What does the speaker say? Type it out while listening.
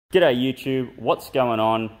G'day YouTube, what's going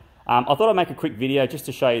on? I thought I'd make a quick video just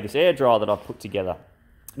to show you this air dryer that I've put together.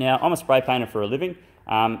 Now, I'm a spray painter for a living.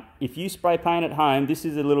 If you spray paint at home, this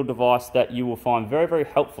is a little device that you will find very, very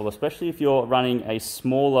helpful, especially if you're running a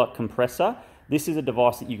smaller compressor. This is a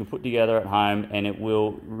device that you can put together at home and it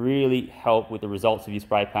will really help with the results of your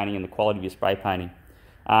spray painting and the quality of your spray painting.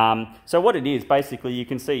 So what it is, basically, you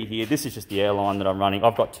can see here, this is just the air line that I'm running.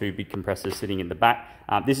 I've got two big compressors sitting in the back.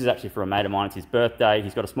 This is actually for a mate of mine. It's his birthday.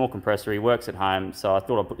 He's got a small compressor. He works at home, so I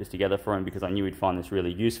thought I'd put this together for him because I knew he'd find this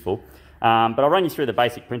really useful. But I'll run you through the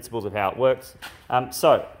basic principles of how it works.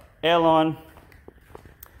 So, air line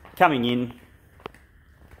coming in,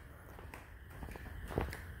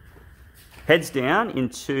 heads down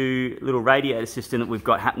into a little radiator system that we've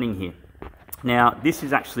got happening here. Now, this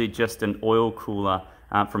is actually just an oil cooler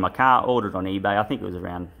from a car, ordered on eBay. I think it was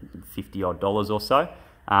around $50 odd or so.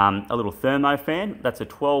 A little thermo fan. That's a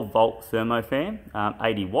 12 volt thermo fan,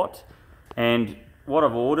 80 watt. And what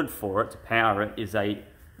I've ordered for it to power it is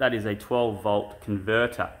that is a 12 volt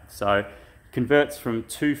converter. So it converts from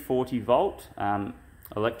 240 volt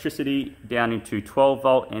electricity down into 12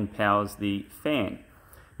 volt and powers the fan.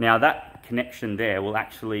 Now that connection there will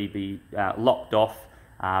actually be locked off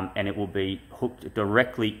and it will be hooked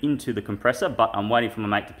directly into the compressor, but I'm waiting for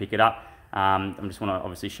my mate to pick it up. I just want to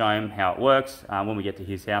obviously show him how it works. When we get to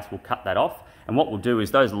his house, we'll cut that off. And what we'll do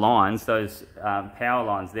is those lines, those power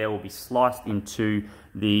lines there will be sliced into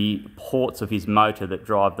the ports of his motor that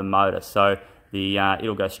drive the motor. So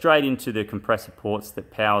it'll go straight into the compressor ports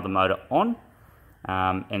that power the motor on.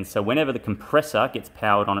 And so whenever the compressor gets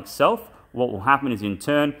powered on itself, what will happen is in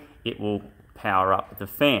turn, it will power up the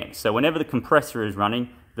fan. So whenever the compressor is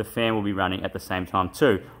running, the fan will be running at the same time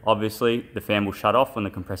too. Obviously, the fan will shut off when the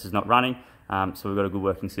compressor is not running, so we've got a good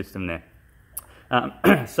working system there.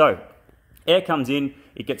 So, air comes in,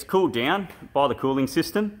 it gets cooled down by the cooling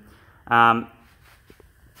system,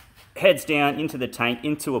 heads down into the tank,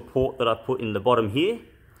 into a port that I've put in the bottom here.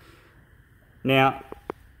 Now,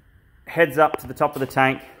 heads up to the top of the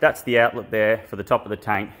tank, that's the outlet there for the top of the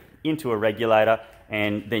tank, into a regulator,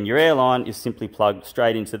 and then your air line is simply plugged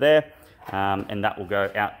straight into there. And that will go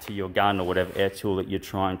out to your gun or whatever air tool that you're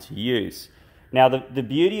trying to use. Now, the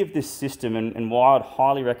beauty of this system and why I'd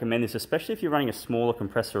highly recommend this, especially if you're running a smaller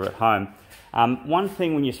compressor at home, one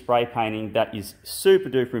thing when you're spray painting that is super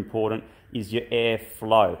duper important is your air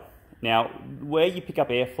flow. Now, where you pick up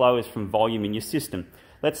airflow is from volume in your system.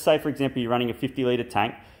 Let's say, for example, you're running a 50 litre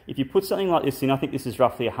tank. If you put something like this in, I think this is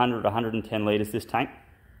roughly 100, 110 litres, this tank.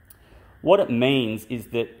 What it means is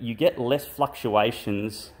that you get less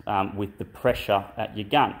fluctuations with the pressure at your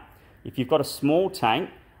gun. If you've got a small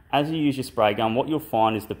tank, as you use your spray gun, what you'll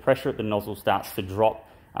find is the pressure at the nozzle starts to drop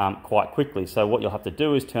quite quickly. So what you'll have to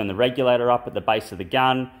do is turn the regulator up at the base of the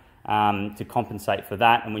gun to compensate for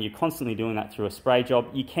that. And when you're constantly doing that through a spray job,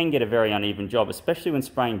 you can get a very uneven job, especially when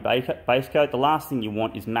spraying base coat. The last thing you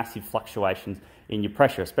want is massive fluctuations in your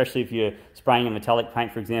pressure, especially if you're spraying a metallic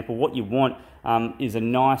paint, for example. What you want is a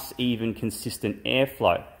nice, even, consistent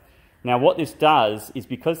airflow. Now, what this does is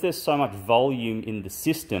because there's so much volume in the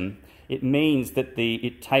system, it means that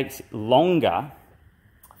it takes longer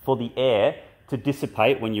for the air to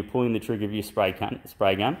dissipate when you're pulling the trigger of your spray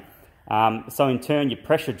gun. So in turn, your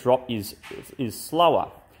pressure drop is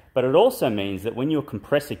slower. But it also means that when your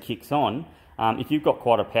compressor kicks on, if you've got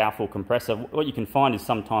quite a powerful compressor, what you can find is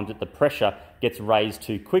sometimes that the pressure gets raised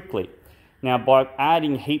too quickly. Now, by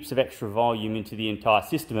adding heaps of extra volume into the entire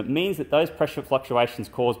system, it means that those pressure fluctuations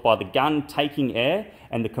caused by the gun taking air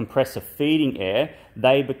and the compressor feeding air,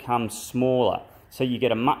 they become smaller. So you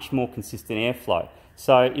get a much more consistent airflow.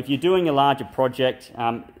 So if you're doing a larger project,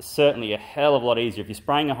 certainly a hell of a lot easier. If you're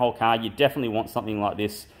spraying a whole car, you definitely want something like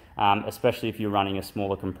this, especially if you're running a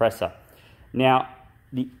smaller compressor. Now,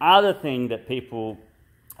 the other thing that people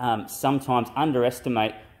sometimes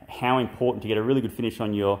underestimate how important to get a really good finish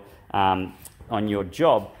on your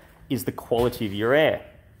job is the quality of your air.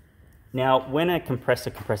 Now, when a compressor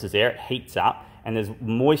compresses air, it heats up and there's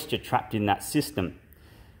moisture trapped in that system.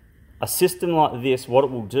 A system like this, what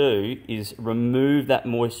it will do is remove that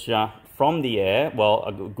moisture from the air, well,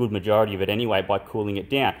 a good majority of it anyway, by cooling it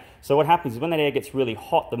down. So what happens is when that air gets really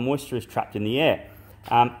hot, the moisture is trapped in the air.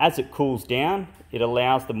 As it cools down, it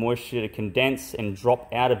allows the moisture to condense and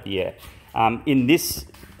drop out of the air. In this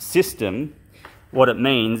system, what it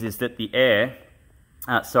means is that the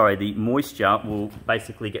the moisture will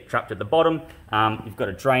basically get trapped at the bottom. You've got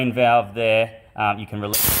a drain valve there. You can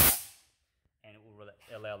release that, and it will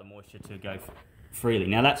allow the moisture to go freely.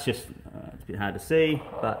 Now that's just, it's a bit hard to see,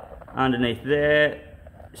 but underneath there,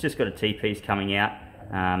 it's just got a T-piece coming out,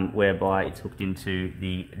 whereby it's hooked into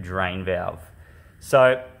the drain valve.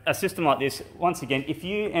 So a system like this, once again, if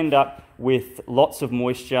you end up with lots of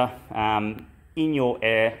moisture in your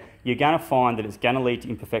air, you're going to find that it's going to lead to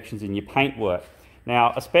imperfections in your paintwork.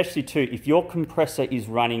 Now, especially too, if your compressor is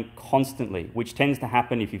running constantly, which tends to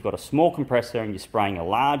happen if you've got a small compressor and you're spraying a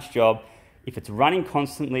large job, if it's running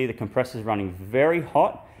constantly, the compressor is running very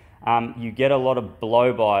hot, you get a lot of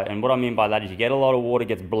blow-by. And what I mean by that is you get a lot of water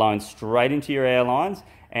gets blown straight into your air lines,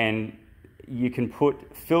 and you can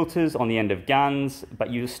put filters on the end of guns,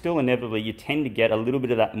 but you still inevitably, you tend to get a little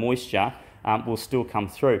bit of that moisture will still come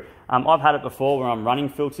through. I've had it before where I'm running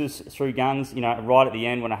filters through guns, you know, right at the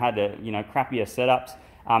end when I had the, you know, crappier setups,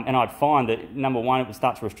 and I'd find that number one, it would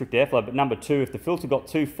start to restrict airflow, but number two, if the filter got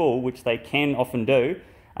too full, which they can often do,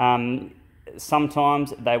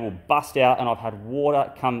 sometimes they will bust out, and I've had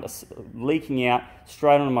water come leaking out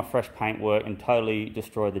straight onto my fresh paintwork and totally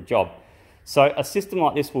destroy the job. So a system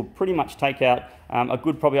like this will pretty much take out a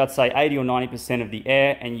good, probably I'd say 80 or 90% of the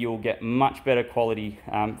air, and you'll get much better quality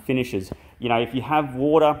finishes. You know, if you have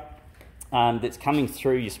water that's coming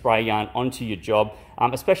through your spray gun onto your job,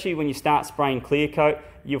 especially when you start spraying clear coat,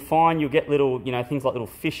 you'll find you'll get little, you know, things like little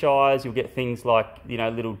fish eyes, you'll get things like, you know,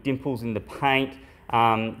 little dimples in the paint,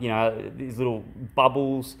 you know, these little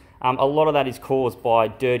bubbles. A lot of that is caused by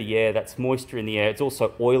dirty air, that's moisture in the air. It's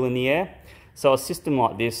also oil in the air. So a system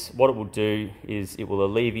like this, what it will do is it will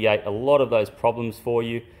alleviate a lot of those problems for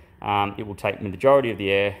you. It will take the majority of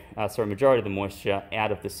the air, majority of the moisture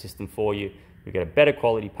out of the system for you. You'll get a better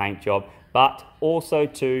quality paint job, but also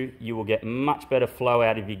too, you will get much better flow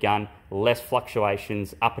out of your gun, less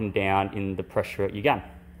fluctuations up and down in the pressure at your gun.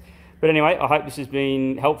 But anyway, I hope this has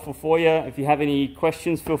been helpful for you. If you have any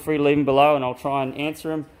questions, feel free to leave them below and I'll try and answer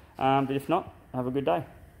them. But if not, have a good day.